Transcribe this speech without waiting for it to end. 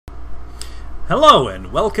Hello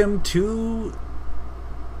and welcome to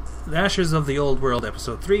Ashes of the Old World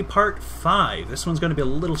Episode 3, Part 5. This one's going to be a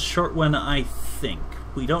little short one, I think.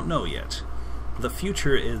 We don't know yet. The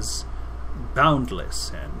future is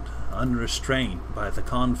boundless and unrestrained by the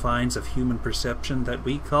confines of human perception that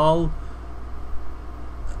we call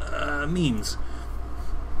memes.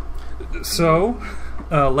 So,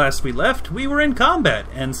 last we left, we were in combat,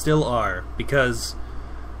 and still are, because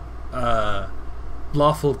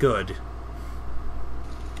lawful good.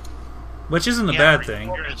 Which isn't a bad thing.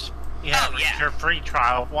 Your free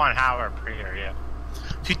trial of 1 hour per year, yeah.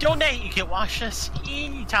 To donate, you can watch us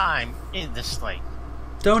anytime in this link.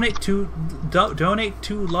 Donate to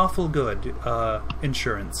lawful good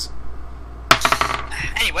insurance.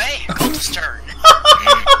 Anyway, Colton's turn.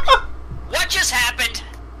 What just happened?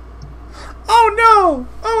 Oh no!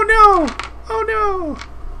 Oh no! Oh no!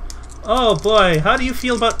 Oh boy, how do you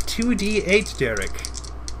feel about 2d8, Derek?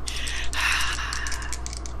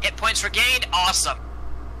 Hit points regained. Awesome.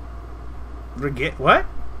 What?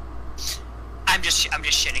 I'm just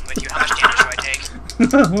shitting with you. How much damage do I take?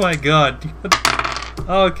 Oh my god.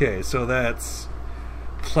 Okay, so that's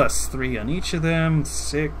 +3 on each of them.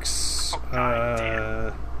 6. Oh,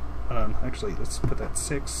 God, actually, let's put that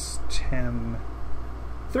 6, 10,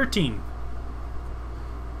 13.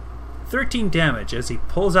 13 damage as he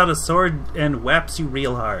pulls out a sword and whaps you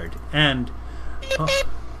real hard. And Beep,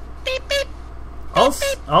 beep.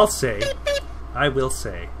 I'll say, I will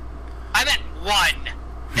say, I'm at 1.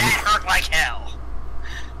 That hurt like hell.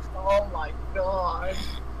 Oh my god.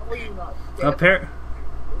 Are you not dead?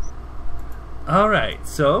 Alright,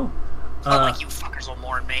 so Like you fuckers will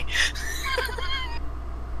mourn me.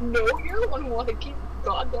 No, you're the one who want to keep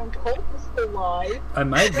goddamn cultists alive. I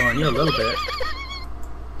might warn you a little bit.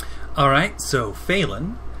 Alright, so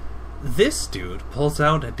Phelan, this dude pulls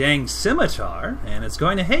out a dang scimitar and is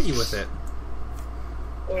going to hit you with it.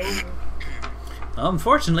 Oh.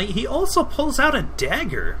 Unfortunately, he also pulls out a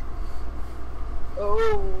dagger.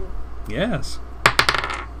 Oh. Yes.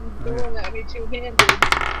 He's going at me two-handed.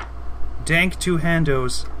 Dank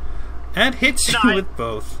two-handos. And hits you with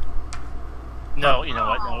both. No, you know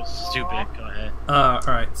what? No, it's stupid. Go ahead.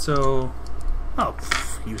 Alright, so... Oh,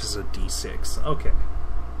 uses a d6. Okay.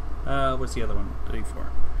 What's the other one? D4.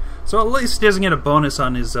 So at least he doesn't get a bonus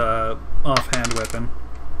on his offhand weapon.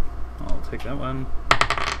 I'll take that one.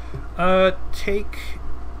 Take...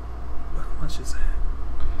 How much is that?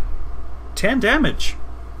 10 damage.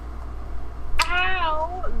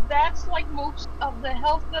 Ow! That's like most of the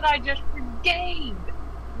health that I just regained.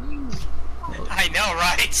 I know,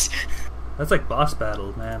 right? That's like boss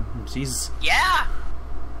battle, man. Jeez. Yeah.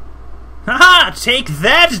 Haha! Take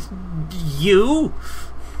that, you!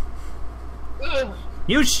 Ugh.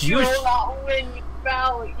 You will not win, you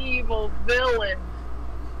foul, evil villain.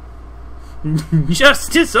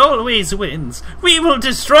 Justice always wins. We will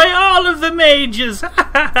destroy all of the mages.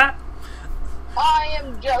 I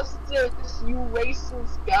am justice, you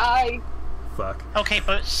racist guy. Fuck. Okay,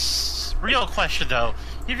 but real question though.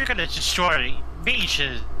 If you're gonna destroy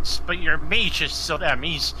mages, but you're mages, so that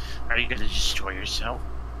means, are you gonna destroy yourself?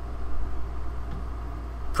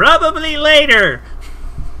 Probably later.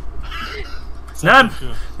 It's not.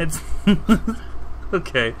 It's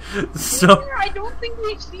okay. So I don't think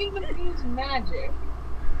we've seen them use magic.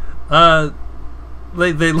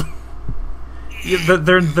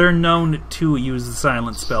 they're known to use the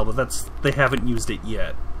silent spell, but they haven't used it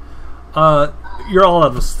yet. You're all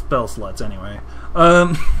out of spell slots anyway.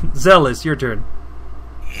 Zealous, your turn.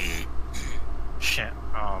 Shit.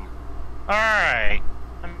 Alright.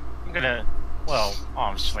 I'm gonna. Well,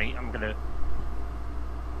 obviously, I'm gonna.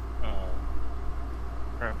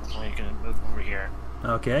 Probably gonna move over here.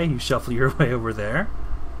 Okay, you shuffle your way over there.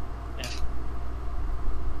 Yeah.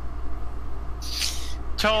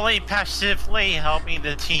 Totally passively helping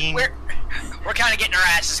the team. We're kind of getting our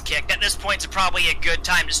asses kicked. At this point, it's probably a good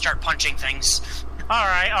time to start punching things.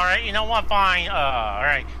 Alright, you know what, fine,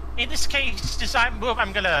 alright. In this case, as I move,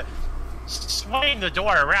 I'm gonna swing the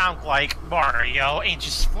door around like Mario and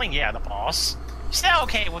just fling it at the boss. Is that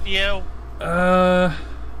okay with you?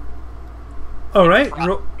 Alright,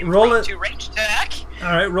 roll it. To range attack.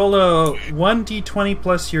 Alright, roll a 1d20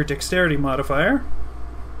 plus your dexterity modifier.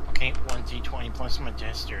 Okay, 1d20 plus my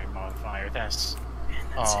dexterity modifier, that's...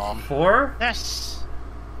 4? That's...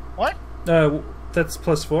 What? That's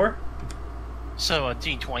 +4. So a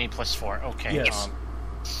d20 plus 4, okay. Yes.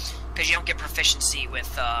 Because you don't get proficiency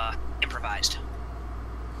with improvised.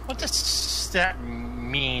 What does that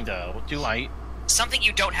mean, though? Do I... Something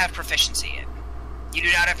you don't have proficiency in. You do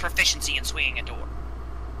not have proficiency in swinging a door.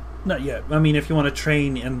 Not yet. I mean, if you want to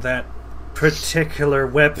train in that particular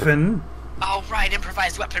weapon. Oh, right,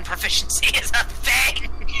 improvised weapon proficiency is a thing!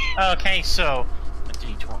 Okay, so a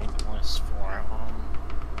d20 plus 4.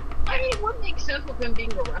 I mean, it would make sense with him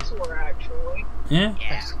being a wrestler, actually. Yeah.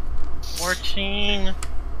 Yeah. 14.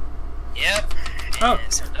 Yep. Oh.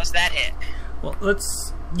 So does that hit? Well,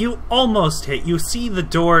 let's... You almost hit. You see the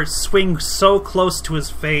door swing so close to his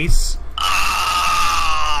face.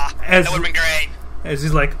 Ah! As- That would've been great. As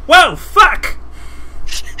he's like, whoa, fuck!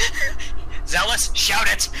 Zealous, shout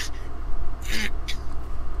it!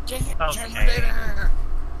 Okay.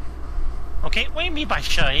 Okay, what do you mean by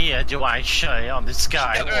shy? Do I shy on this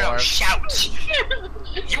guy? No, or... shout!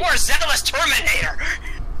 You are Zealous Terminator!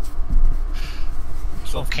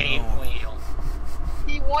 Okay, well.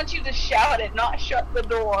 He wants you to shout it, not shut the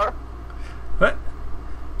door. What?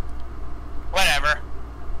 Whatever.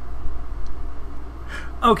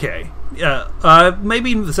 Okay.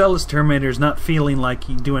 Maybe the Zealous Terminator's not feeling like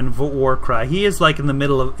he's doing war cry. He is like in the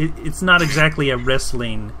middle of... It's not exactly a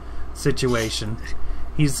wrestling situation.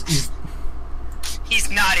 He's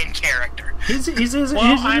not in character.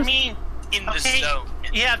 Well, I mean... In the okay, zone.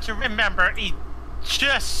 you have to remember, he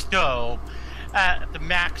just stole the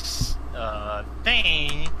Max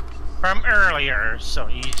thing from earlier, so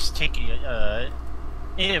he's taking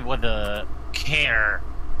it with care.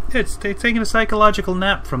 It's taking a psychological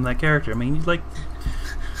nap from that character. I mean, he's like...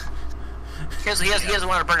 He doesn't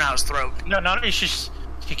want to burn out his throat. No, it's just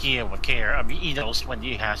taking it with care. I mean, he knows when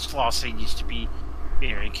he has floss, he needs to be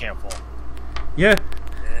very careful. Yeah.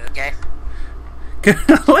 Okay.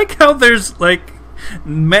 I like how there's, like...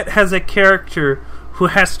 Met has a character who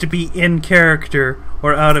has to be in character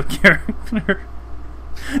or out of character.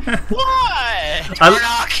 What?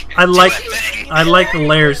 I like the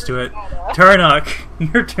layers to it. Tarnock,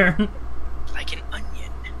 your turn. Like an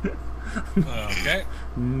onion. Okay.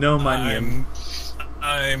 No onion.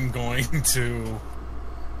 I'm going to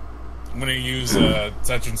use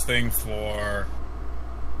Zetron's thing for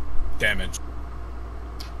damage.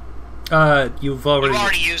 You've already... You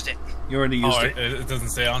already used it. You already used it. It doesn't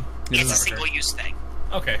stay on? It's a single-use thing.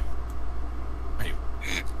 Okay.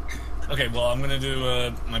 Okay, well, I'm gonna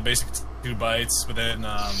do my basic 2 bites, but then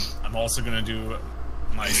I'm also gonna do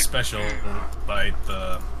my special bite,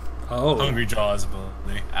 the Hungry Jaws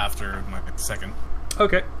ability, after my second.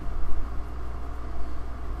 Okay.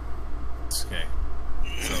 Okay.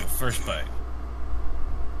 So, first bite.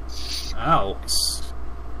 Ow.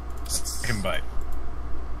 Second bite.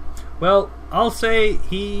 Well, I'll say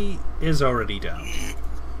he is already down.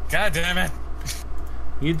 God damn it!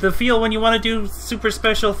 You the feel when you want to do super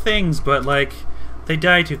special things, but like they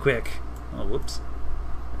die too quick. Oh, whoops.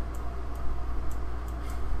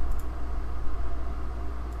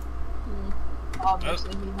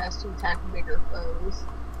 Obviously, he has to attack bigger foes.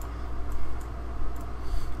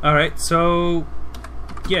 All right, so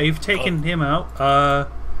yeah, you've taken him out.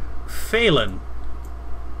 Phelan,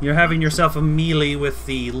 you're having yourself a melee with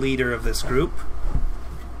the leader of this group.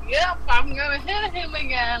 Yep, I'm gonna hit him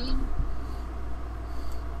again.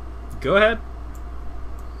 Go ahead.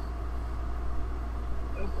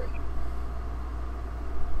 Okay.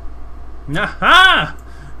 Aha!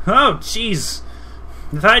 Oh, jeez.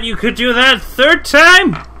 Thought you could do that third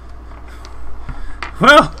time?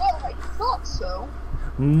 Well, I thought so.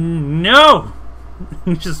 no!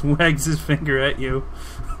 He just wags his finger at you.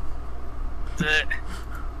 Phelan's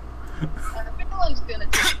gonna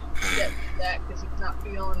get that because he's not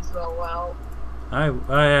feeling so well.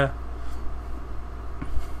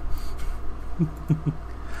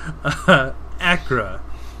 Akra,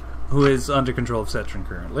 who is under control of Zetron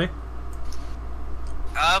currently.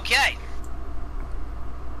 Okay.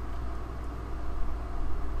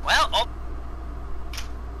 Well, I'll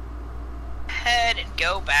head and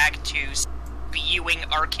go back to spewing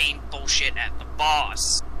arcane bullshit at the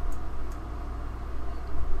boss.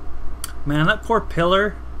 Man, that poor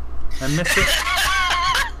pillar. I miss it.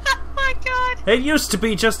 Oh my god. It used to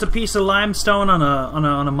be just a piece of limestone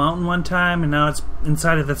on a mountain one time, and now it's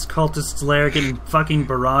inside of this cultist's lair getting fucking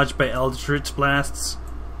barraged by eldritch blasts.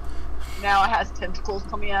 Now it has tentacles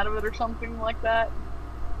coming out of it or something like that.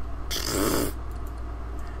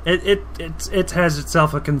 It has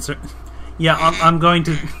itself a concern. Yeah, I'm going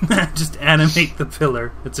to just animate the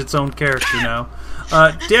pillar. It's its own character now.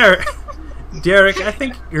 Derek, I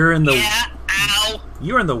think you're in the ow.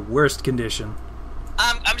 You're in the worst condition.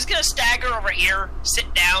 I'm just gonna stagger over here,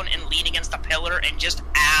 sit down, and lean against the pillar, and just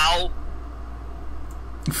ow.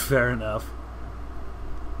 Fair enough.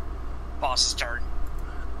 Boss's turn.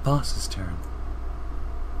 Boss's turn.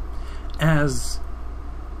 As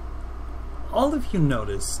all of you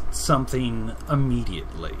notice something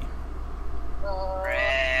immediately.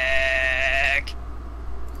 Rick.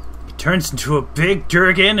 You turns into a big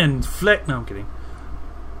Durgan and flick. No, I'm kidding.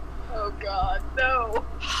 Oh God, no.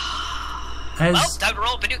 Well, time to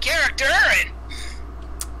roll up a new character, and...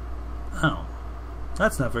 Oh.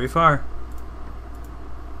 That's not very far.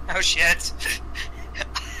 Oh, shit.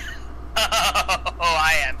 Oh,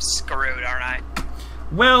 I am screwed, aren't I?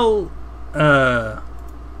 Well,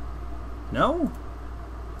 no?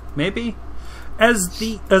 Maybe? As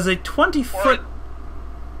a 20-foot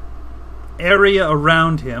area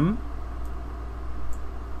around him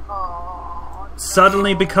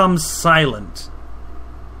suddenly becomes silent.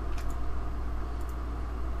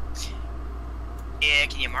 Yeah,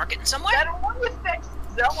 can you mark it in some way? That only affects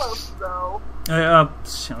Zealous, though.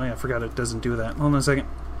 I forgot it doesn't do that. Hold on a second.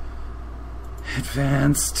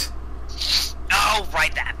 Advanced. Oh,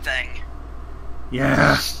 right, that thing.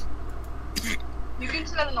 Yeah. You can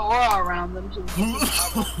set an aura around them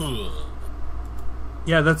to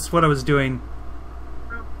Yeah, that's what I was doing.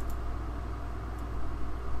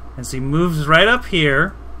 As he moves right up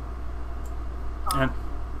here, and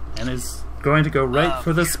is going to go right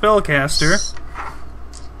for the spellcaster.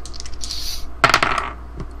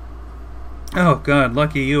 Oh god,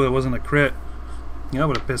 lucky you, it wasn't a crit. I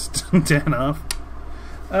would have pissed Dan off.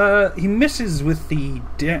 He misses with the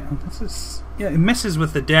he misses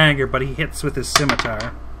with the dagger, but he hits with his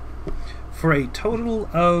scimitar for a total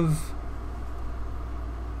of,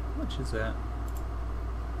 how much is that?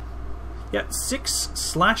 Yeah, 6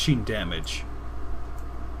 slashing damage.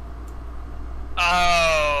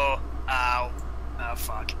 Oh,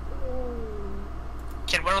 fuck.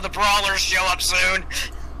 Can one of the brawlers show up soon?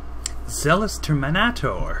 Zealous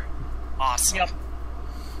Terminator. Awesome. Yep.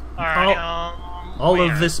 Alright, All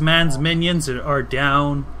where? of this man's minions are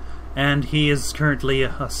down, and he is currently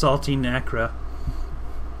assaulting Necra.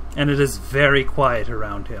 And it is very quiet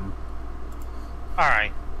around him.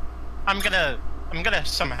 Alright. I'm gonna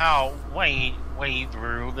somehow wade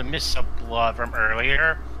through the mist of blood from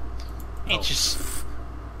earlier. And just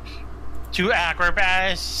do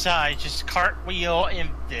acrobatics, just cartwheel, and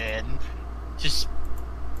then just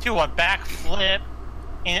do a backflip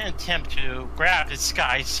and attempt to grab this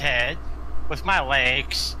guy's head with my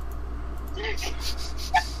legs.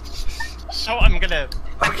 So I'm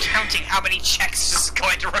counting how many checks this is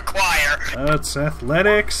going to require. That's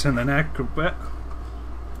athletics and then acrobat.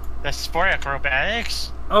 That's for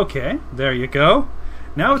acrobatics. Okay, there you go.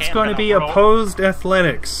 Now Okay, it's going to be roll. opposed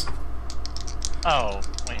athletics. Oh,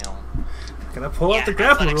 well. Gonna pull out the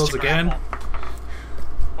grapple athletics rules to again. grapple.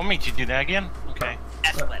 Want me to do that again? Okay.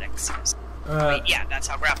 Athletics, yes. Wait, yeah, that's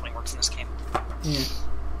how grappling works in this game. Yeah.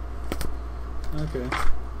 Okay.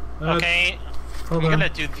 Okay. Hold I'm on. gonna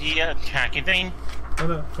do the attacking thing.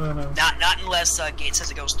 Hold on. Not unless Gate says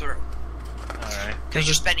it goes through. Alright. Because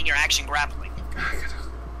you're spending your action grappling.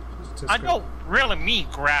 I don't really mean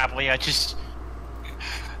grappling,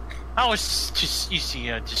 I was just using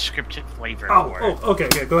a descriptive flavor for it. Oh, okay,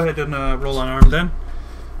 yeah, go ahead and roll on arm then.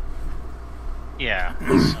 Yeah.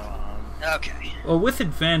 So, Okay. Well, with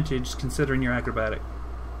advantage, considering your acrobatic.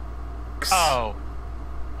 Oh,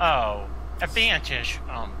 advantage.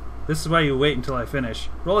 This is why you wait until I finish.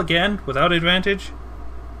 Roll again, without advantage.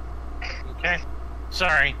 Okay.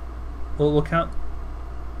 Sorry. We'll count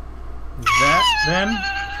that then.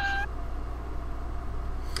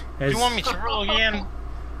 Do you want me to roll again?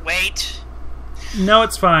 Wait. No,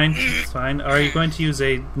 it's fine. It's fine. Are you going to use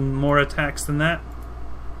more attacks than that?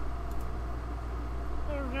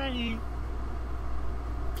 Alrighty.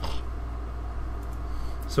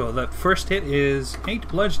 So that first hit is 8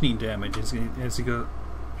 bludgeoning damage as he goes.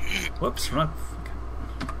 Whoops, run.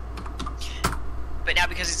 But now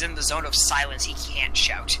because he's in the zone of silence, he can't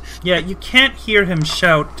shout. Yeah, you can't hear him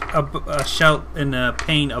shout in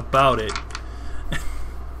pain about it.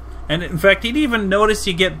 And in fact, he'd even notice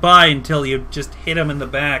you get by until you just hit him in the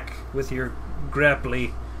back with your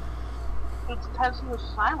grapply. It's because he was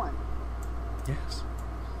silent. Yes.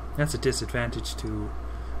 That's a disadvantage to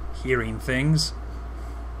hearing things.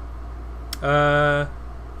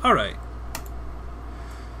 Alright.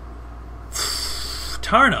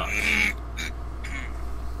 Tarnok.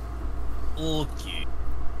 Okay.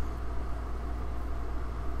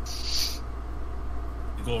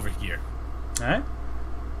 You go over here. Alright.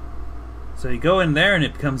 So you go in there and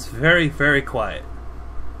it becomes very, very quiet.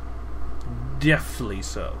 Deftly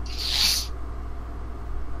so.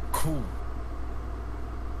 Cool.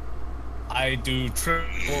 I do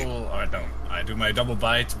triple, or no, I do my double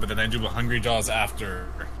bite, but then I do a Hungry Jaws after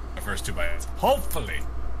the first 2 bites. Hopefully,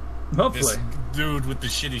 Hopefully. this dude with the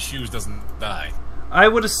shitty shoes doesn't die. I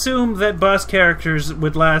would assume that boss characters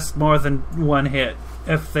would last more than 1 hit.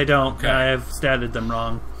 If they don't, Okay. I have statted them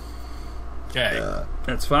wrong. Okay.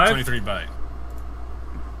 That's 5. 23 bite.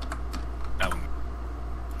 That one.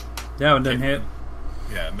 That one doesn't hit.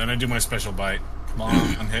 Yeah, then I do my special bite. Come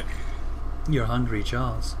on, hit. Your hungry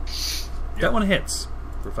jaws. Yep. That one hits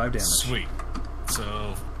for 5 damage. Sweet.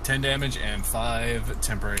 So 10 damage and 5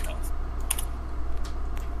 temporary health.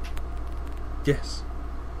 Yes.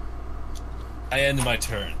 I end my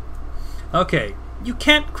turn. Okay. You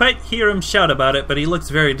can't quite hear him shout about it, but he looks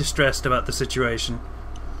very distressed about the situation.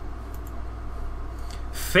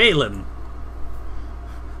 Phelan.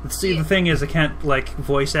 See, the thing is, I can't, like,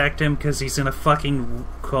 voice act him because he's in a fucking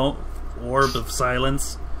orb of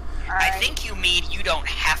silence. I think you mean you don't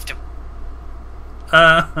have to.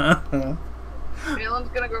 Phelan's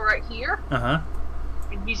gonna go right here, Uh-huh.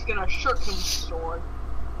 and he's gonna shirk him with the sword.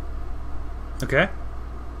 Okay.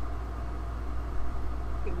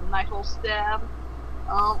 Give him a nice little stab.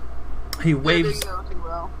 He That waves. didn't go too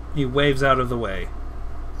well. He waves out of the way.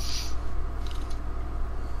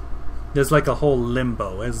 There's like a whole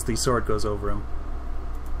limbo as the sword goes over him.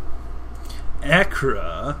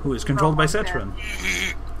 Akra, who is controlled by Cetron.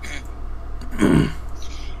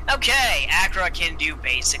 Okay, Akra can do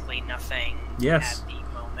basically nothing Yes. at the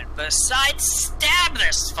moment besides stab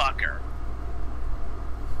this fucker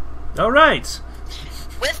Alright!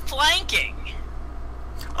 with flanking.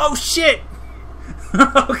 Oh shit!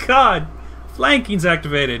 Oh god! Flanking's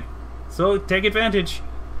activated. So take advantage.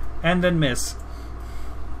 And then miss.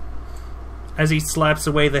 As he slaps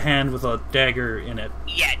away the hand with a dagger in it.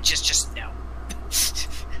 Yeah, just no.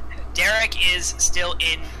 Derek is still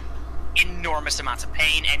in enormous amounts of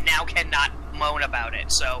pain and now cannot moan about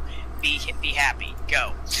it. So be happy.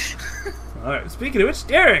 Go. Alright, speaking of which,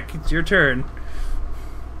 Derek, it's your turn.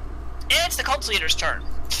 It's the cult leader's turn.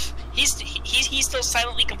 He's still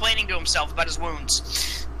silently complaining to himself about his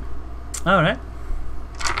wounds. Alright.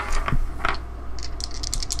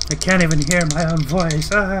 I can't even hear my own voice.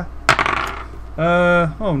 Oh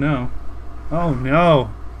no. Oh no.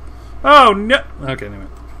 Oh no! Okay, anyway.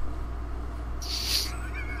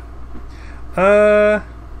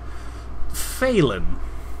 Phelan.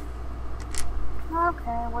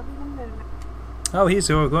 Okay, what are you gonna do? Oh, he's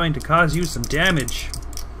going to cause you some damage.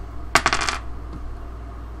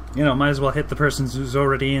 You know, might as well hit the person who's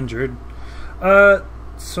already injured.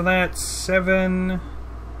 So that's 7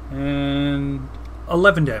 and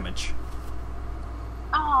 11 damage.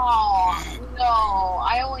 Oh, no.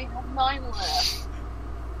 I only have 9 left.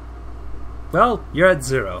 Well, you're at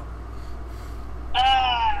 0.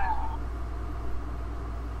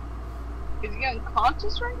 Is he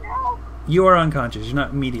unconscious right now? You are unconscious. You're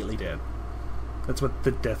not immediately dead. That's what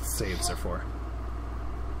the death saves are for.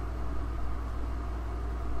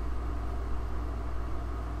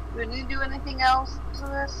 Do I need to do anything else to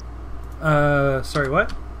this? Sorry,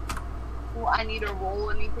 what? Will I need to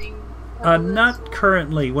roll anything? for this? Not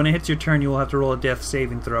currently. When it hits your turn, you will have to roll a death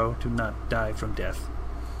saving throw to not die from death.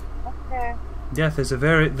 Okay. Death is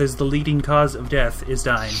there's the leading cause of death is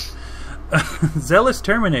dying. Zealous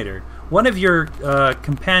Terminator. One of your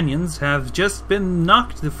companions have just been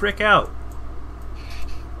knocked the frick out.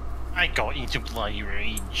 I go into bloody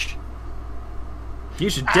rage. You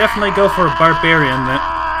should definitely go for a barbarian then.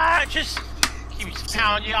 Just keeps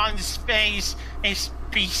pounding on his face and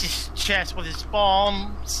beats his chest with his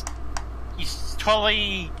palms. He's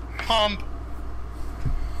totally pumped.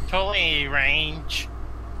 Totally range.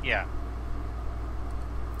 Yeah.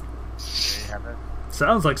 There you have it.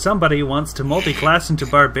 Sounds like somebody wants to multi-class into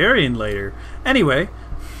barbarian later. Anyway,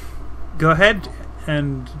 go ahead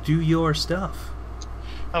and do your stuff.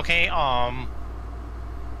 Okay, alright.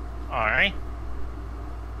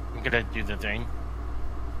 I'm gonna do the thing.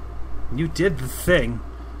 You did the thing,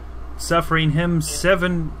 suffering him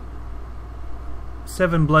 7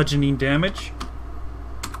 bludgeoning damage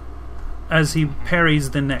as he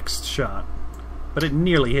parries the next shot, but it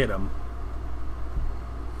nearly hit him.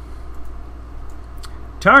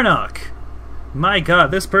 Tarnok! My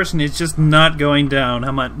god, this person is just not going down,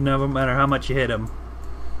 no matter how much you hit him.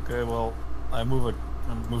 Okay, well, I move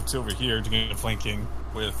to over here to get a flanking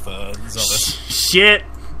with Zealous. Shit!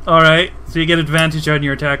 Alright, so you get advantage on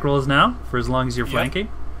your attack rolls now, for as long as you're flanking.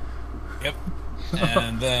 Yep.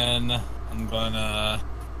 And then I'm gonna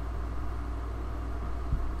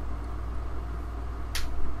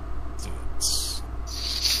do it.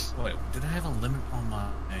 Wait, did I have a limit on my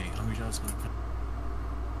Hungry Jaws?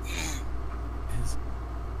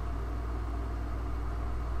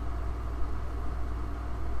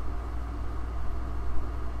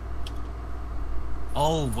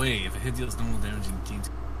 Oh wait, if a hit deals normal damage and gains.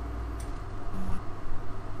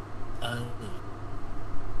 I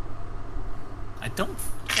don't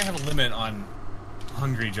think I have a limit on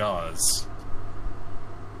Hungry Jaws.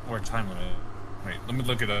 or time limit? Wait, let me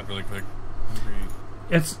look it up really quick.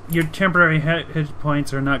 It's your temporary hit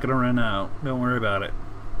points are not going to run out. Don't worry about it.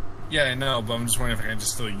 Yeah, I know, but I'm just wondering if I can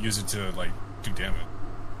just still use it to like do damage.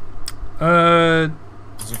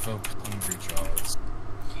 Zippo Hungry Jaws.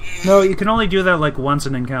 No, you can only do that like once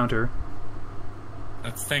an encounter.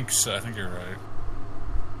 I think so. I think you're right.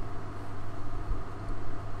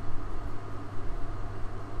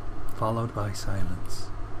 Followed by silence.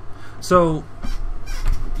 So,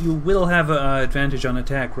 you will have advantage on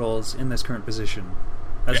attack rolls in this current position,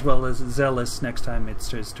 as well as Zealous next time it's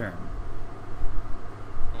his turn.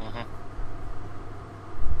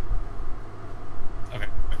 Okay.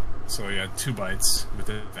 So yeah, 2 bites with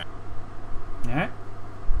it. Alright.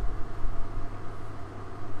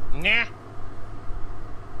 Nah.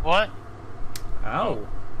 What? Ow.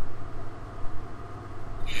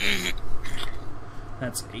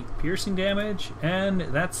 That's 8 piercing damage, and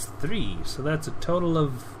that's 3. So that's a total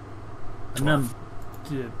of...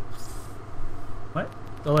 what?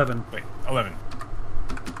 11. Wait, 11.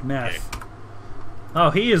 Math. Okay. Oh,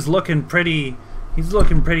 he is looking pretty... He's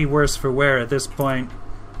looking pretty worse for wear at this point.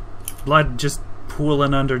 Blood just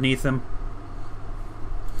pooling underneath him.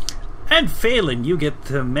 And Phelan, you get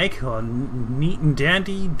to make a neat and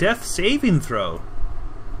dandy death saving throw.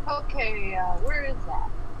 Okay, where is that?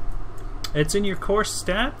 It's in your course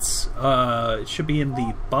stats. It should be in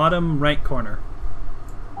the bottom right corner.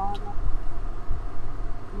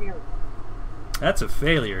 That's a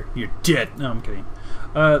failure. You're dead. No, I'm kidding.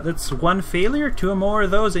 That's 1 failure. 2 or more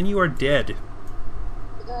of those, and you are dead.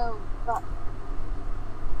 The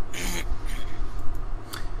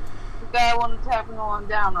guy wanted to tap him while I'm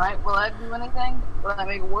down, right? Will that do anything? Will that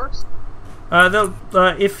make it worse?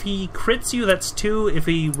 If he crits you, that's 2. If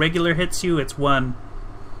he regular hits you, it's 1.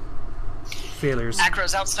 Failures.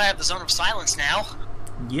 Acro's outside of the zone of silence now.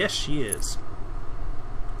 Yes, she is.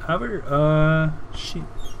 However, she...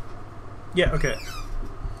 Yeah, okay.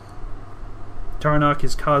 Tarnok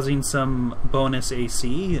is causing some bonus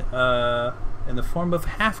AC, in the form of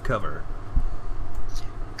half cover.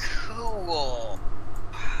 Cool.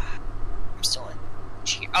 I'm still in...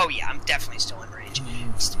 Oh yeah, I'm definitely still in range.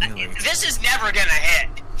 This is never gonna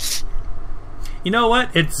hit. You know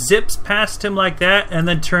what? It zips past him like that, and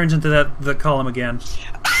then turns into the column again.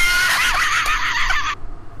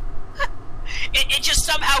 It just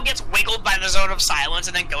somehow gets wiggled by the zone of silence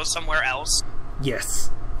and then goes somewhere else. Yes.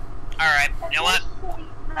 Alright, you know what?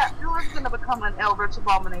 You're going to become an Eldritch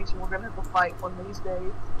Abomination. We're going to have to fight one of these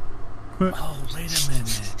days. Oh, wait a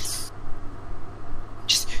minute.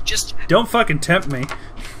 Just... Don't fucking tempt me.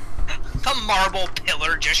 The marble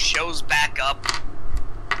pillar just shows back up.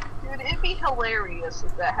 Dude, it'd be hilarious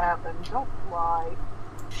if that happened. Don't lie.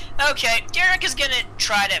 Okay, Derek is gonna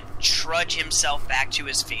try to trudge himself back to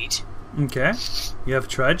his feet. Okay. You have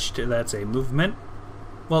trudged. That's a movement.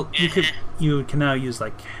 Well, you can now use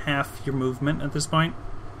like half your movement at this point.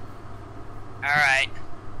 Alright.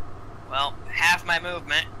 Well, half my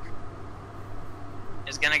movement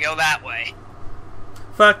is gonna go that way.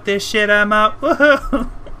 Fuck this shit, I'm out. Woohoo!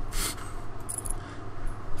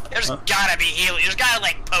 There's gotta be healing. There's gotta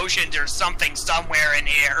like potions or something somewhere in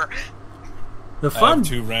here. The fun. I have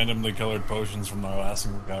 2 randomly colored potions from our last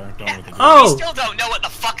encounter. Don't know what they do. Oh! We still don't know what the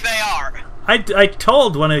fuck they are. I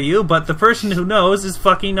told one of you, but the person who knows is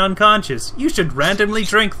fucking unconscious. You should randomly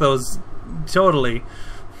drink those. Totally.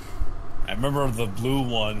 I remember the blue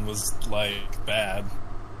one was like bad.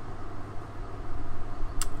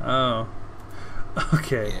 Oh.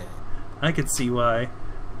 Okay. I could see why.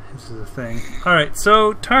 This is a thing. Alright,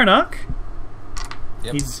 so Tarnok.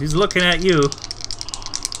 Yep. He's looking at you.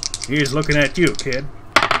 He's looking at you, kid.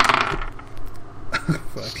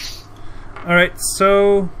 Fuck. Alright,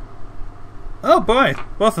 so... Oh boy,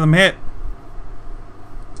 both of them hit.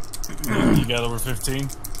 You got over 15?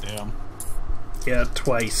 Damn. Yeah,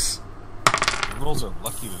 twice. Your rolls are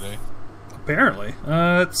lucky today. Apparently.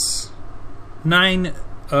 It's 9...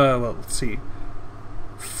 well, let's see.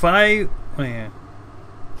 5... Oh, yeah.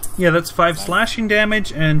 Yeah, that's 5 slashing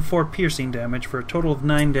damage and 4 piercing damage for a total of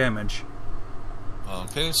 9 damage.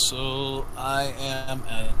 Okay, so I am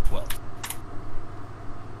at 12.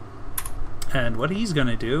 And what he's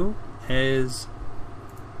gonna do is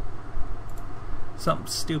something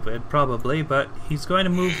stupid, probably, but he's going to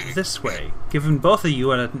move this way, giving both of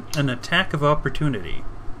you an attack of opportunity.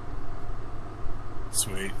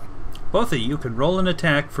 Sweet. Both of you can roll an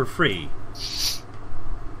attack for free.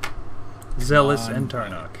 Zealous and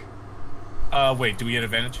Tarnok. Wait, do we get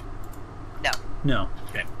advantage? No. No.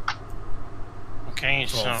 Okay. Okay,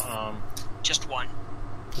 so, 12. Just 1.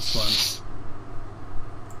 This one.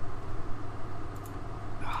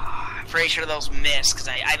 pretty sure those miss, because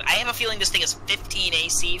I have a feeling this thing is 15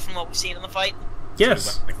 AC from what we've seen in the fight.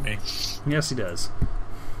 Yes. Like me. Yes, he does.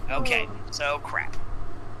 Okay, so crap.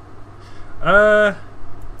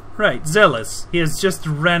 Right, Zealous. He has just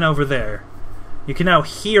ran over there. You can now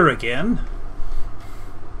hear again.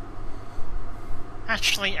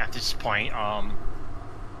 Actually, at this point, I'm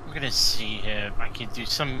gonna see if I can do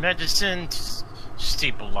some medicine to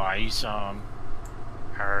stabilize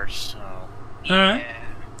her. So. Yeah. Alright.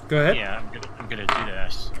 Go ahead. Yeah, I'm gonna do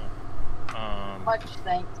this. Much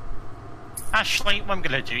thanks. Actually, what I'm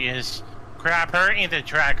gonna do is grab her and then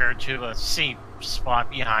drag her to a safe spot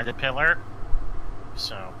behind the pillar.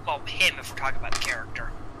 So. Well, him, if we're talking about the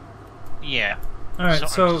character. Yeah. Alright,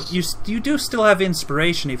 so just- you do still have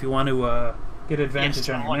inspiration if you want to get advantage Yes,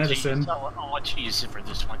 on your medicine. I'll let you use it for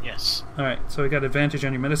this one. Yes. Alright, so we got advantage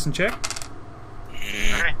on your medicine check.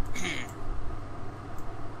 All right.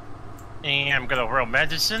 And I'm gonna roll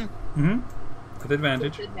medicine. Mm-hmm. With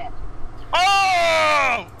advantage. Disadvantage.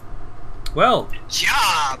 Oh! Well,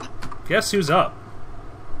 Job! guess who's up?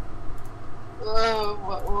 Oh,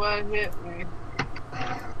 what hit me?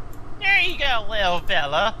 There you go, little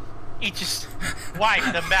fella. He just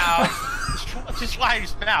wiped the mouth. Just wiped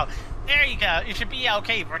his mouth. There you go. It should be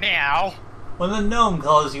okay for now. When the gnome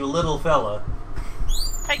calls you little fella.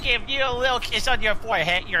 I give you a little kiss on your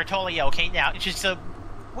forehead. You're totally okay now. It's just a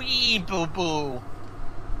wee boo-boo.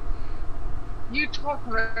 You talk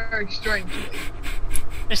very strangely.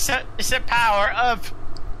 It's the power of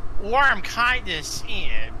warm kindness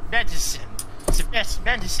and medicine. It's the best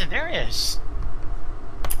medicine there is.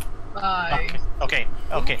 Bye. Okay.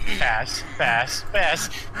 Pass.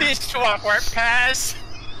 This won't work. Pass.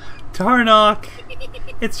 Tarnok,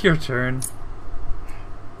 it's your turn.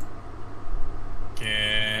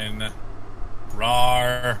 Can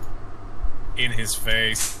roar in his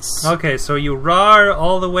face. Okay, so you roar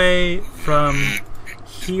all the way from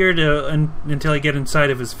here to until you get inside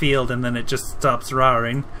of his field, and then it just stops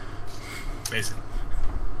roaring. Basically.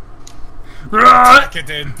 Roar! Attack it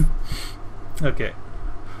in. Okay.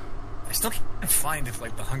 I still can't find if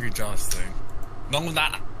like the Hungry Jaws thing. No,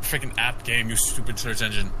 not freaking app game, you stupid search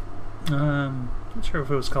engine. Not sure if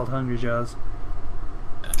it was called Hungry Jaws.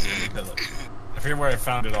 Yeah, I forget where I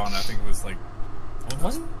found it on. I think it was like. What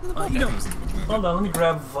was it? You know, hold on, let me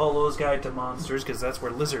grab Volo's Guide to Monsters, because that's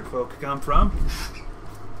where lizard folk come from.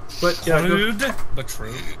 But, Rude, but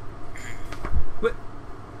true. What?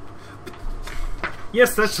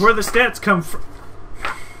 Yes, that's where the stats come from.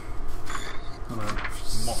 Hold on.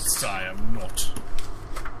 Monster, I am not.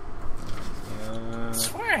 I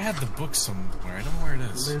swear I had the book somewhere. I don't know where it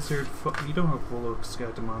is. Lizard folk. You don't have Volo's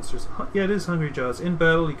Guide to Monsters. Yeah, it is Hungry Jaws. In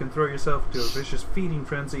battle, you can throw yourself into a vicious feeding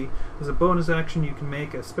frenzy. As a bonus action, you can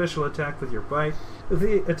make a special attack with your bite. If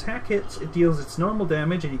the attack hits, it deals its normal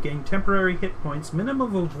damage, and you gain temporary hit points,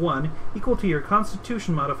 minimum of 1, equal to your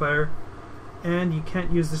Constitution modifier, and you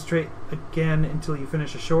can't use this trait again until you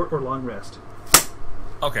finish a short or long rest.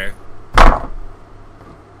 Okay.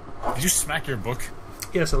 Did you smack your book?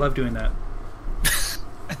 Yes, I love doing that.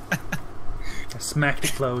 I smacked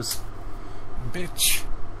it close. Bitch.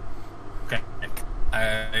 Okay.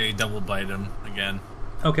 I double bite him again.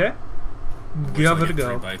 Okay. So Give I it a get go.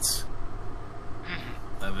 3 bites.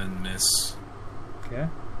 11 miss. Okay.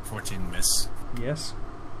 14 miss. Yes.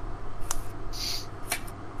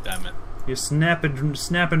 Damn it. You're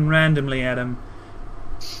snapping randomly at him.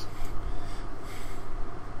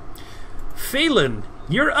 Phelan,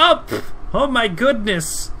 you're up! Oh my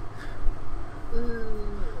goodness!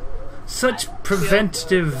 Such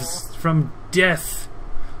preventives from death.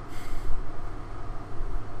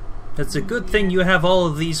 It's a good thing you have all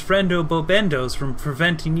of these friendo bobendos from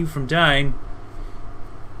preventing you from dying.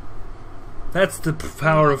 That's the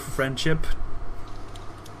power of friendship.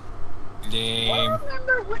 I don't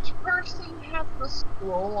remember which person had the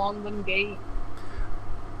scroll on the gate.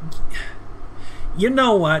 You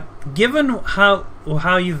know what? Given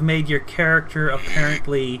how you've made your character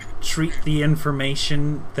apparently treat the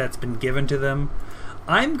information that's been given to them,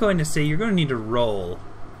 I'm going to say you're going to need to roll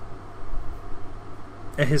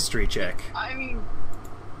a history check. I mean,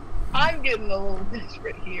 I'm getting a little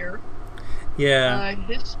desperate here. Yeah.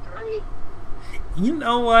 History? You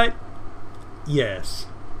know what? Yes.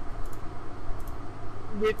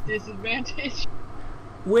 With disadvantage?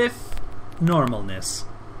 With normalness.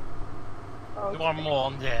 Okay.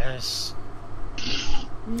 Normalness.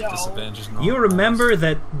 No. Disadvantage is not You remember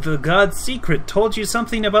that the God's Secret told you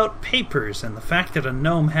something about papers and the fact that a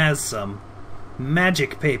gnome has some.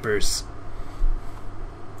 Magic papers.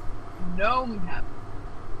 Gnome have.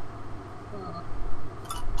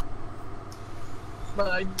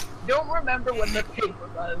 But I don't remember what the paper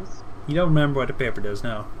was. You don't remember what the paper does,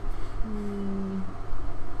 no.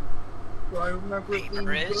 Do I remember it being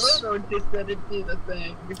Paper is? good, or just that it did a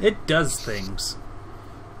thing? It does things.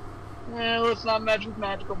 Let's not match with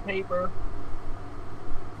magical paper.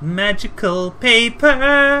 Magical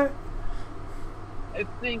paper! I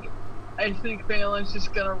think Phelan's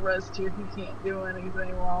just gonna rest here. He can't do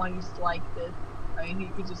anything while he's like this. I mean, he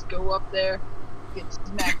could just go up there, get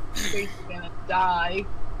smacked in the face again, and die.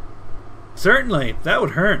 Certainly, that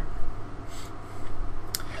would hurt.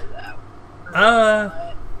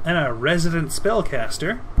 And our resident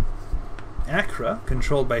spellcaster, Akra,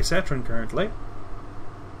 controlled by Cetrin currently.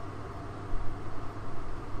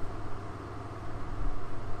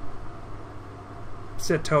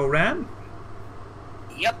 Setoran?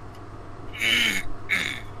 Yep.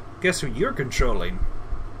 Guess who you're controlling?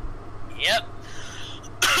 Yep.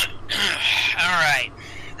 Alright.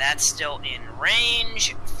 That's still in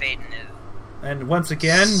range. Fading it. And once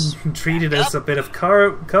again, treated as a bit of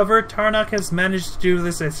cover, Tarnok has managed to do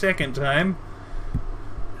this a second time.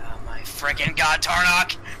 Oh my frickin' god,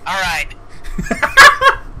 Tarnok! Alright.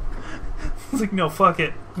 It's like, no, fuck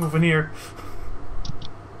it. Moving here.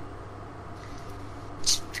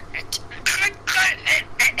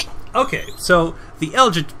 Okay, so the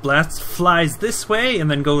Eldritch Blast flies this way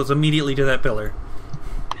and then goes immediately to that pillar.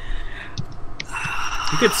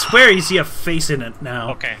 You could swear you see a face in it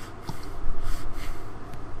now. Okay.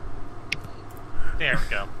 There we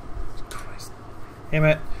go. Christ. Hey,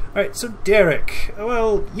 Matt. Alright, so Derek,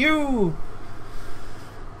 well, you're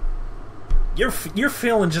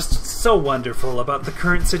feeling just so wonderful about the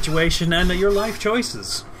current situation and your life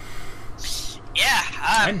choices.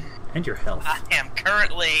 Yeah, And your health. I am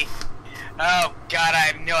currently... Oh, God, I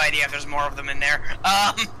have no idea if there's more of them in there.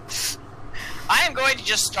 I am going to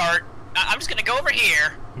just start... I'm just going to go over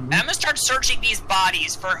here, and I'm going to start searching these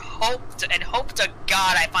bodies for hope to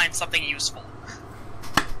God I find something useful.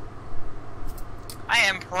 I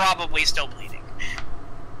am probably still bleeding.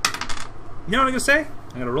 You know what I'm going to say?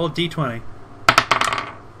 I'm going to roll a d20.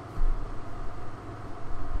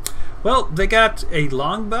 Well, they got a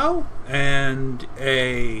longbow and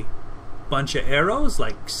a bunch of arrows,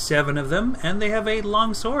 like 7 of them, and they have a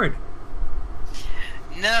long sword.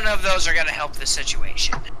 None of those are going to help the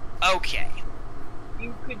situation. Okay.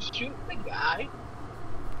 You could shoot the guy.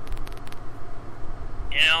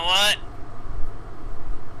 You know what?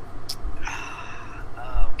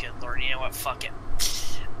 Oh, good lord. You know what? Fuck it.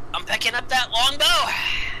 I'm picking up that longbow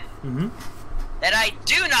that I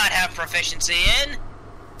do not have proficiency in.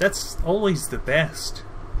 That's always the best.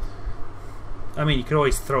 I mean, you could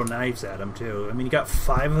always throw knives at them, too. I mean, you got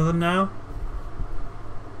 5 of them now?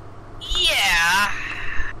 Yeah.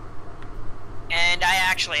 And I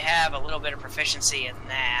actually have a little bit of proficiency in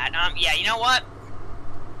that. Yeah, you know what?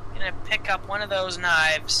 I'm gonna pick up one of those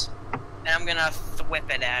knives, and I'm gonna whip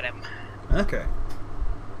it at him. Okay.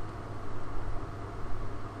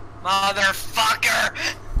 Motherfucker!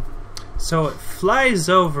 So it flies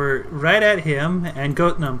over right at him and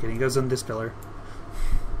goes... No, I'm kidding. It goes on this pillar.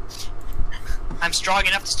 I'm strong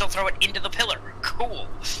enough to still throw it into the pillar. Cool.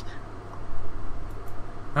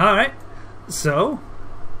 Alright. So,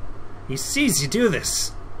 he sees you do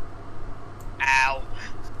this. Ow.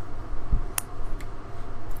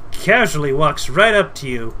 Casually walks right up to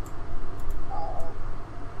you.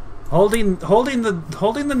 Holding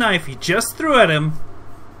the knife he just threw at him.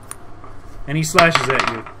 And he slashes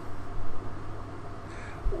at you.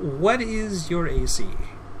 What is your AC?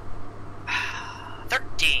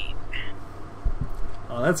 13.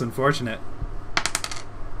 Oh, that's unfortunate.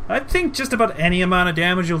 I think just about any amount of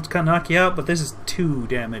damage will knock you out, but this is 2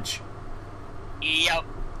 damage. Yep.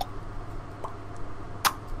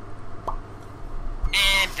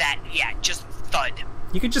 And that, yeah, just thud.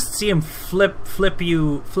 You could just see him flip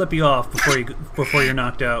you off before you're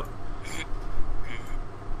knocked out.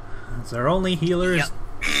 It's our only healer. Yep.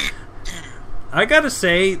 I gotta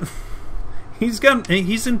say, he's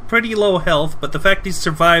in pretty low health, but the fact he's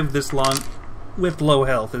survived this long with low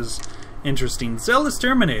health is interesting. Zealous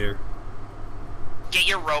Terminator. Get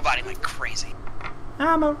your roboting like crazy.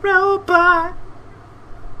 I'm a robot.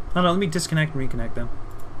 Hold on, let me disconnect and reconnect them.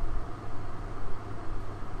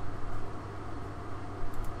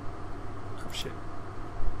 Oh shit.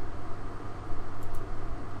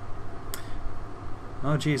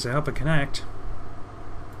 Oh jeez, I hope I connect.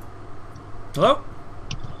 Hello?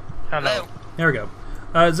 Hello. There we go.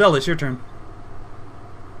 Zealous, your turn.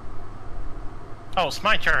 Oh, it's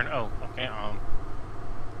my turn. Oh, okay.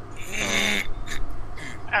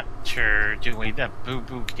 After doing that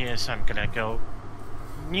boo-boo kiss, I'm gonna go...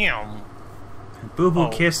 Meow. Boo Boo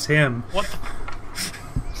kiss him. What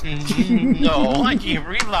the... No, I didn't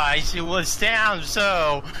realize it was down,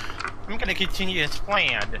 so I'm gonna continue as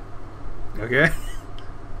planned. Okay.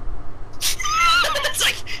 It's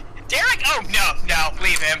like, Derek? Oh, no,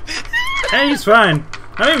 leave him. Hey, he's fine.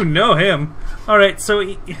 I don't even know him. Alright, so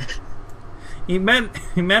he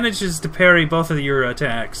manages to parry both of your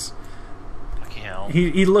attacks. Fucking hell.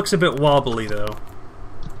 He looks a bit wobbly, though.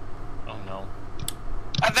 Oh no.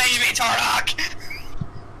 Avenge me, Tarnok!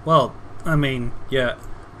 Well, I mean, yeah.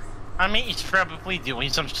 I mean, he's probably doing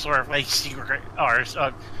some sort of like secret or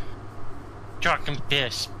drunken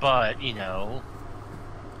fist, but you know.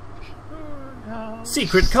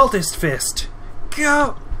 Secret cultist fist.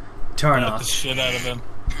 Go, Knock the Tarnok. shit out of him.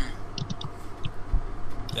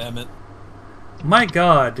 Damn it. My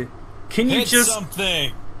God, can you Hit just?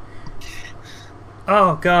 something!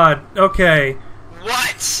 Oh God. Okay.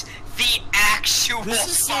 What the actual This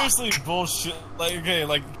is fuck? seriously bullshit. Like, okay,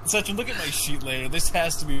 like, Setchin, look at my sheet later. This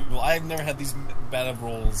has to be. I've never had these bad of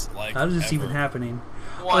rolls. Like, How is this ever. even happening?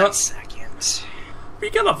 1 second. We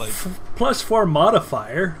got a +4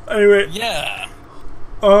 modifier. Anyway, Yeah.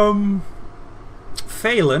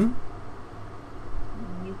 Phelan.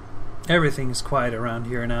 Everything's quiet around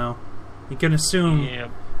here now. You can assume Yeah.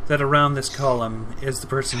 that around this column is the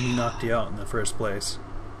person who knocked you out in the first place.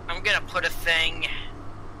 I'm gonna put a thing.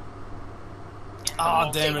 Oh,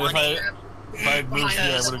 damn it. If I moved Behind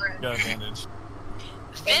here, I us. would have got advantage.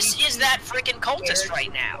 This is that freaking cultist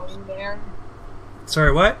right now. There.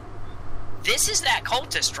 Sorry, what? This is that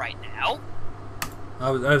cultist right now. I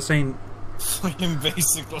was saying. Fucking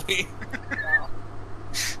basically.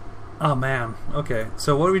 Oh man. Okay.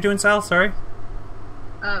 So what are we doing, Sal? Sorry.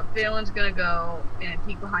 Phelan's gonna go and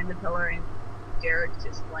peek behind the pillar, and Derek's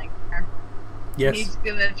just laying there. Yes. He's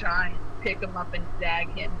gonna try and pick him up and drag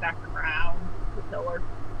him back around the pillar.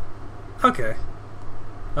 Okay.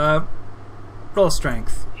 Roll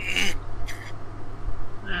strength.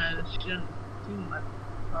 Shouldn't do much.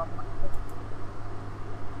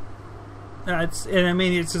 I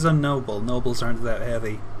mean, it's just a noble. Nobles aren't that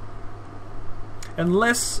heavy.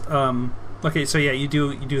 Unless, okay, so yeah, you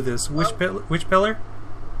do this. Which pillar?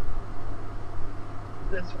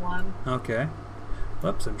 This one. Okay.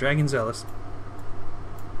 Whoops, I'm dragging Zealous.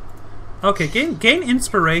 Okay, gain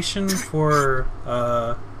inspiration for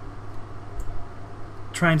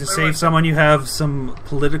trying to save someone you have some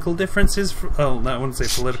political differences. I wouldn't say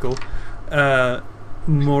political.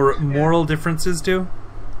 Moral differences do,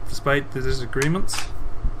 despite the disagreements.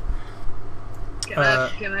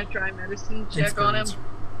 Can I try medicine check on him?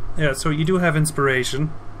 Yeah, so you do have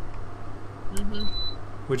inspiration. Mm-hmm.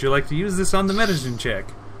 Would you like to use this on the medicine check?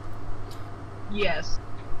 Yes.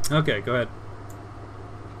 Okay, go ahead.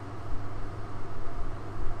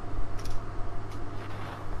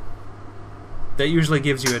 That usually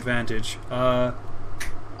gives you advantage.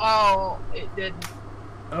 Oh, it didn't.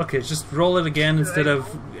 Okay, just roll it again instead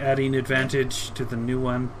of adding advantage to the new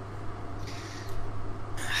one.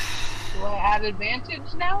 Do I add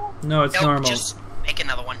advantage now? No, it's Nope, normal. just make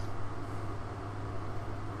another one.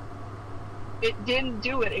 It didn't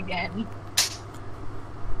do it again.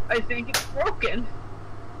 I think it's broken.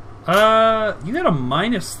 You got a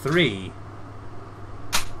 -3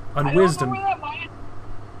 on I wisdom. don't know where that might...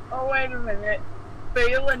 Oh, wait a minute.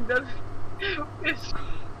 Phelan does... It's...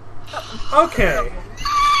 Okay.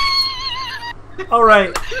 All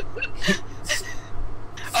right.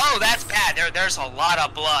 Oh, that's bad. There's a lot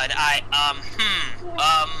of blood.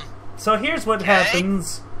 So here's what Okay.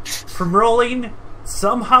 happens from rolling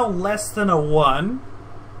somehow less than a 1.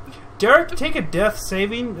 Derek, take a death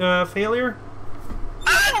saving failure.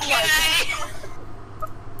 Okay.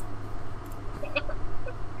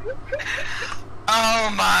 Oh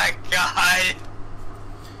my god.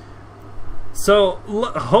 So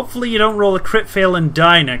hopefully you don't roll a crit fail and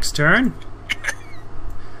die next turn.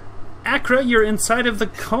 Akra, you're inside of the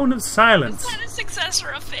cone of silence. Is that a success or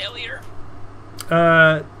a failure?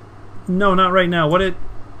 No, not right now. What it?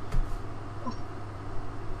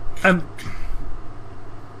 That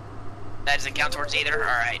doesn't count towards either?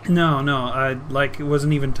 Alright. No. It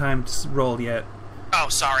wasn't even time to roll yet. Oh,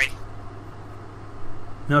 sorry.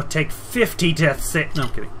 No, take 50 death save. No, I'm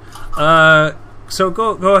kidding. So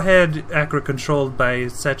go ahead, Akra, controlled by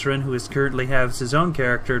Setrin, who is currently has his own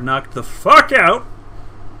character knocked the fuck out.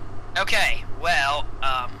 Okay, well,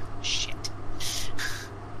 shit.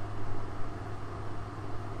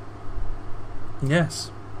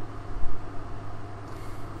 Yes.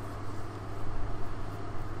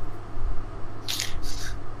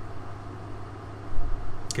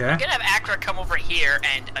 Okay. I'm gonna have Akra come over here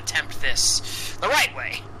and attempt this the right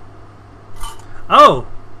way. Oh,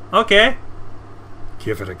 okay.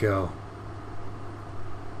 Give it a go.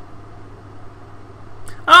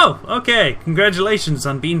 Oh, okay. Congratulations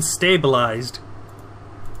on being stabilized.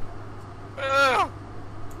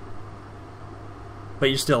 But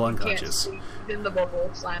you're still unconscious. Can't see. In the bubble,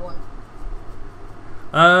 silent.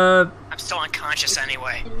 I'm still unconscious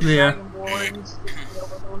anyway. Yeah.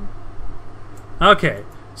 Okay.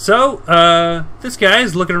 So, this guy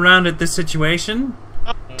is looking around at this situation.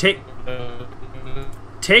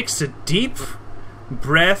 Takes a deep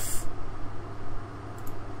breath.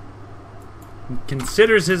 And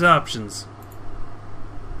considers his options.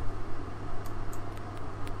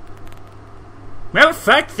 Well,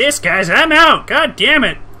 fuck this, guys. I'm out. God damn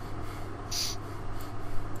it.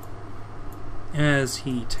 As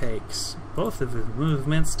he takes both of his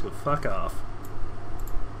movements to fuck off.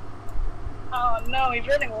 Oh no, he's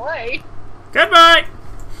running away. Goodbye!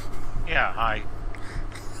 Yeah, hi.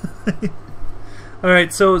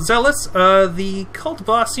 Alright, so Zealous, the cult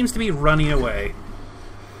boss seems to be running away.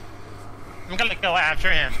 I'm gonna go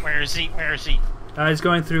after him. Where is he? Where is he? He's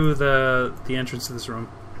going through the entrance to this room.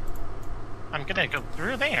 I'm gonna go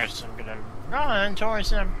through there, so I'm gonna run towards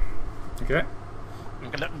him. Okay.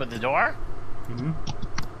 I'm gonna open the door. Mm-hmm.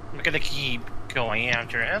 I'm gonna keep going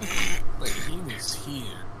after him. Wait, he was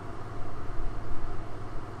here.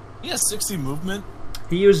 He has 60 movement?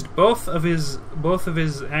 He used both of his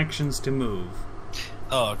actions to move.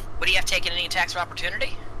 Oh, okay. Would he have taken any attacks of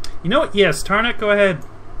opportunity? You know what? Yes, Tarnok, go ahead.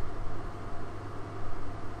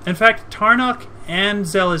 In fact, Tarnok and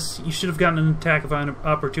Zealous, you should have gotten an attack of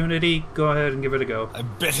opportunity. Go ahead and give it a go. I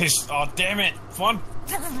bet his... Oh, damn it! Fun!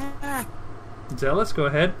 Zealous, go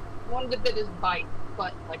ahead. Wanted to bit his bite,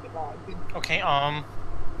 but like a dog. Okay,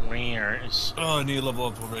 where is... Oh, I need a level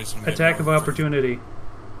up over Attack of opportunity.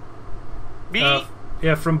 me?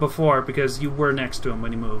 Yeah, from before, because you were next to him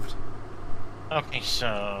when he moved. Okay,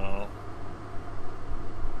 so...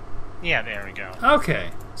 Yeah, there we go. Okay,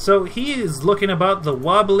 so he is looking about the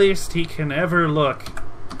wobbliest he can ever look.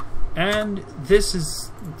 And this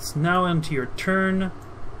is... It's now into your turn.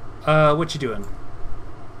 What you doing?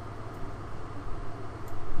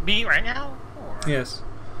 Me right now? Or... Yes.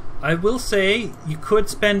 I will say, you could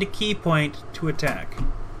spend a key point to attack.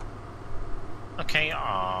 Okay,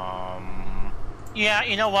 yeah,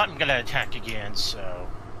 you know what? I'm gonna attack again, so...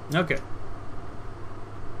 Okay.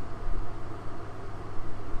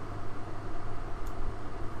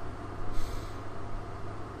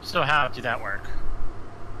 So how did that work?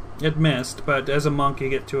 It missed, but as a monk you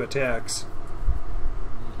get 2 attacks.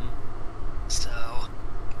 So,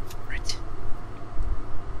 for it.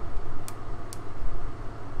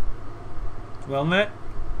 Well met.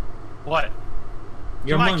 What?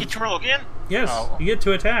 Your Do I monk. get to roll again? Yes, Oh. you get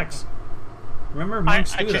 2 attacks. Remember,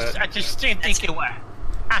 monks do that. I just didn't think it would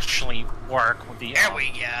actually work with the... There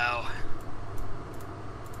we go.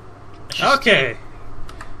 Okay.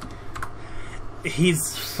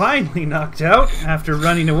 He's finally knocked out after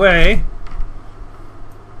running away.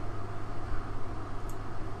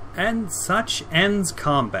 And such ends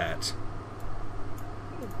combat.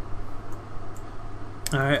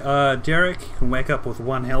 Alright, Derek can wake up with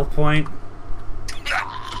 1 health point.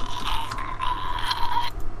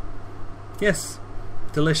 Yes.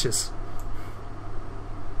 Delicious.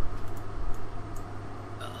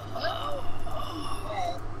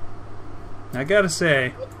 I gotta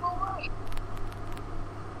say,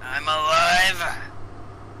 I'm alive.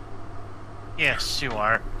 Yes, you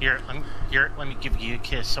are. Here, let me give you a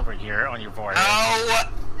kiss over here on your forehead.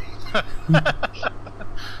 Oh!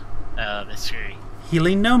 Oh, that's great.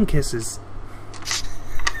 healing gnome kisses.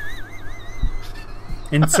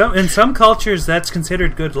 In some cultures, that's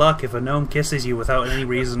considered good luck if a gnome kisses you without any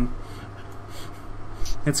reason.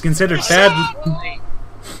 It's considered bad.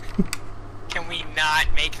 Can we not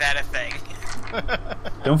make that a thing?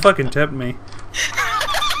 Don't fucking tempt me.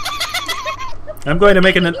 I'm going to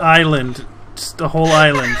make an island, just a whole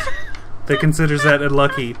island, that considers that a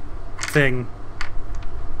lucky thing.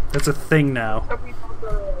 That's a thing now.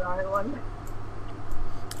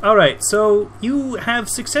 Alright, so you have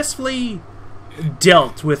successfully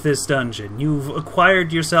dealt with this dungeon. You've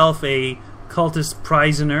acquired yourself a cultist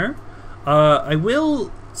prisoner. I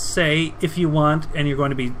will say, if you want, and you're going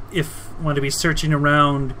to be, want to be searching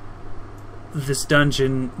around this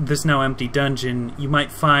dungeon, this now empty dungeon, you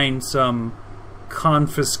might find some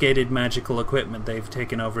confiscated magical equipment they've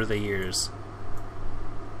taken over the years.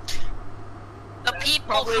 The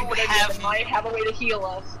people who might have a way to heal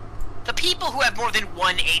us. The people who have more than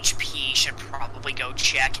 1 HP should probably go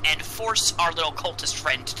check and force our little cultist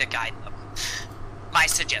friend to guide them. My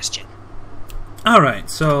suggestion. Alright,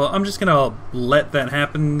 so I'm just gonna let that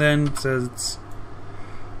happen then, since...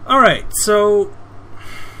 Alright, so...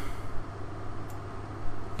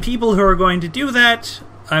 people who are going to do that,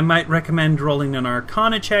 I might recommend rolling an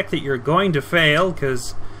Arcana check that you're going to fail,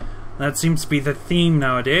 because that seems to be the theme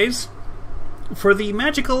nowadays. For the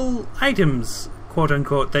magical items,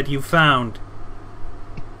 quote-unquote, that you found.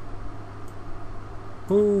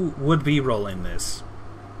 Who would be rolling this?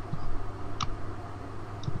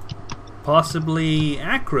 Possibly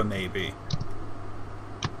Acra, maybe.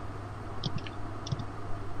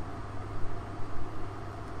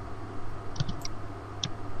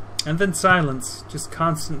 And then silence. Just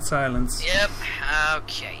constant silence. Yep.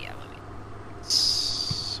 Okay, yeah, let me...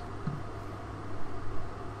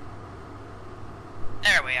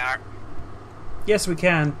 There we are. Yes, we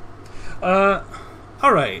can.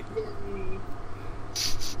 Alright.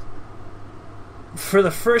 For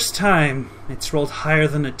the first time, it's rolled higher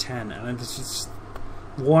than a 10, and it just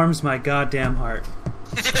warms my goddamn heart.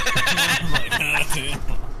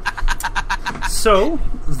 So,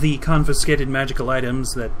 the confiscated magical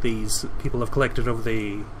items that these people have collected over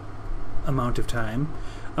the amount of time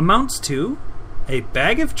amounts to a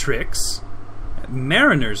bag of tricks,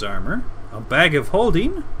 mariner's armor, a bag of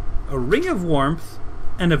holding, a ring of warmth,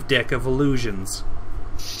 and a deck of illusions.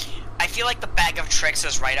 I feel like the bag of tricks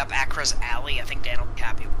is right up Acra's alley. I think Dan will be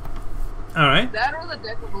happy. Alright. That or the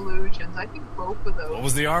deck of illusions. I think both of those. What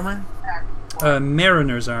was the armor?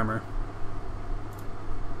 Mariner's armor.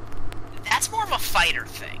 That's more of a fighter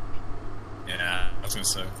thing. Yeah, I was gonna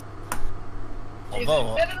say.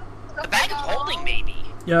 Although, the bag of holding, maybe.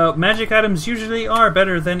 Yeah, magic items usually are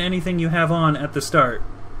better than anything you have on at the start.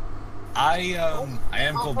 I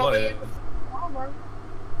am cold-blooded.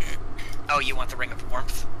 Oh, you want the ring of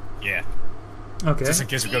warmth? Yeah. Okay. Just in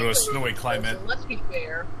case we go to a snowy climate. Let's be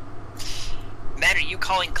fair. Matt, are you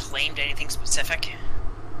calling claim to anything specific?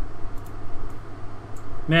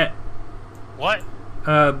 Matt, What?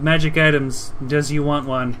 magic items. Does you want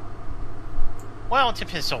one? Well, it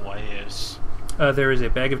depends on what it is. There is a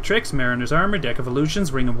bag of tricks, mariner's armor, deck of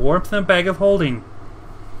illusions, ring of warmth, and a bag of holding.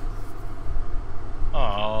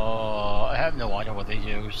 Oh, I have no idea what they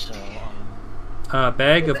do, so...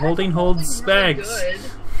 Bag of holding holds bags. Good.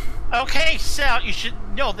 Okay, Sal, you should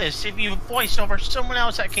know this. If you voice over someone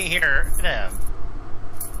else, I can hear them.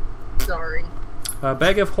 Sorry. A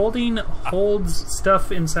bag of holding holds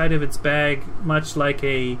stuff inside of its bag, much like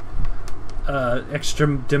a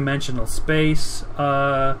extra dimensional space.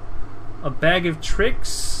 A bag of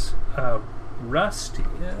tricks, rust.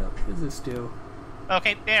 Yeah, what does this do?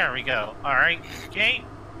 Okay, there we go. Alright, okay.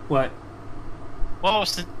 What? What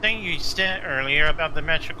was the thing you said earlier about the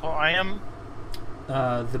metrical item?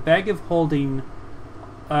 The bag of holding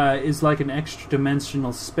is like an extra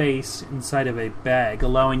dimensional space inside of a bag,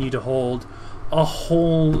 allowing you to hold a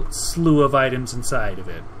whole slew of items inside of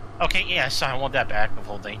it. Okay, yes, I want that bag of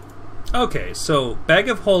holding. Okay, so bag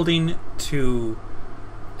of holding to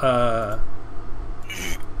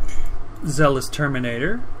Zealous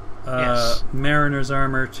Terminator. Yes. Mariner's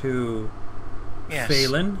armor to Yes.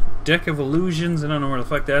 Phelan. Deck of illusions, I don't know where the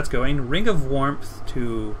fuck that's going. Ring of warmth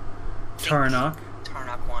to Tarnok.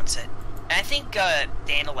 Tarnok wants it. And I think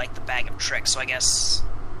Dan will like the bag of tricks, so I guess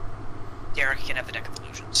Derek can have the deck of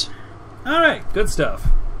illusions. Alright, good stuff.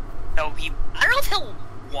 No, I don't know if he'll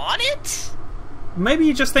want it. Maybe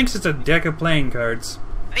he just thinks it's a deck of playing cards.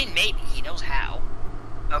 I mean, maybe. He knows how.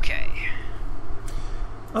 Okay.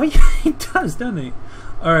 Oh yeah, he does, doesn't he?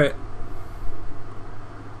 Alright.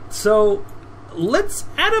 So, let's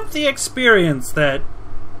add up the experience that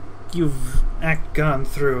you've gone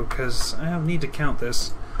through, because I need to count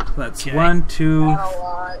this. That's Okay. 1, 2, Not a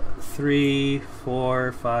lot. 3,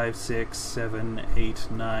 4, 5, 6, 7,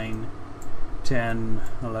 8, 9, 10,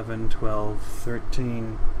 11, 12,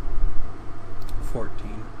 13,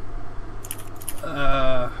 14.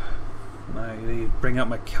 I bring out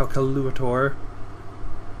my calculator.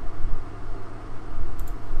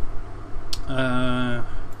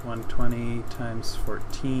 120 times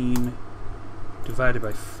 14 divided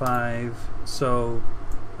by 5. So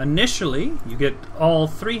initially you get all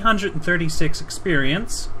 336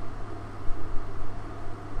 experience,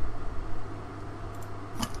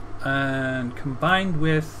 and combined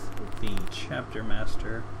with the chapter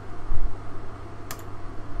master,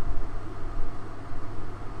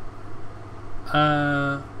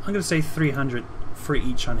 I'm going to say 300 for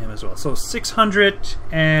each on him as well. So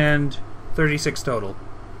 636 total.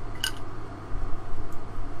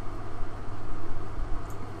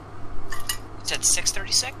 You said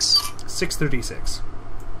 636? 636.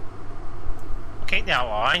 Okay, now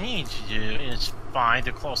all I need to do is find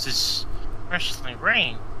the closest wrestling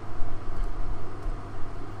ring.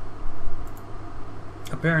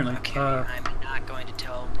 Apparently. Okay, I'm not going to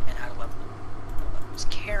tell Dan how to level his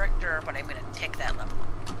character, but I'm going to tick that level up.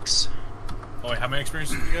 Oh, wait, how many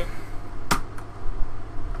experiences did you get?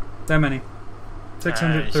 That many.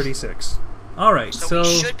 636. Alright, so...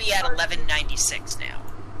 we should be at 1196 now.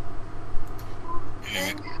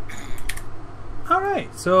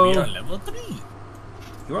 Alright, so... We are level 3.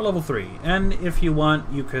 You are level 3. And if you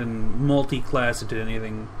want, you can multi-class into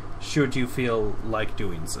anything, should you feel like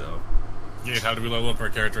doing so. Yeah, how do we level up our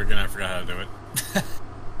character again? I forgot how to do it.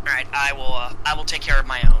 Alright, I will take care of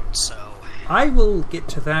my own, so... I will get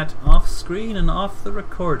to that off-screen and off the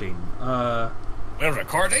recording. We're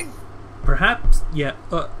recording? Perhaps, yeah,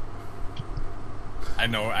 I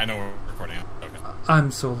know we're recording. Okay.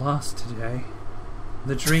 I'm so lost today.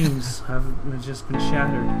 The dreams have just been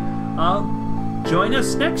shattered. Join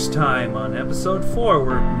us next time on episode 4,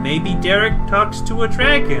 where maybe Derek talks to a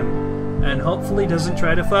dragon, and hopefully doesn't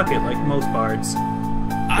try to fuck it like most bards.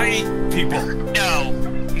 I eat people. No,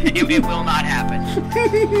 it will not happen.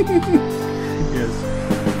 Yes.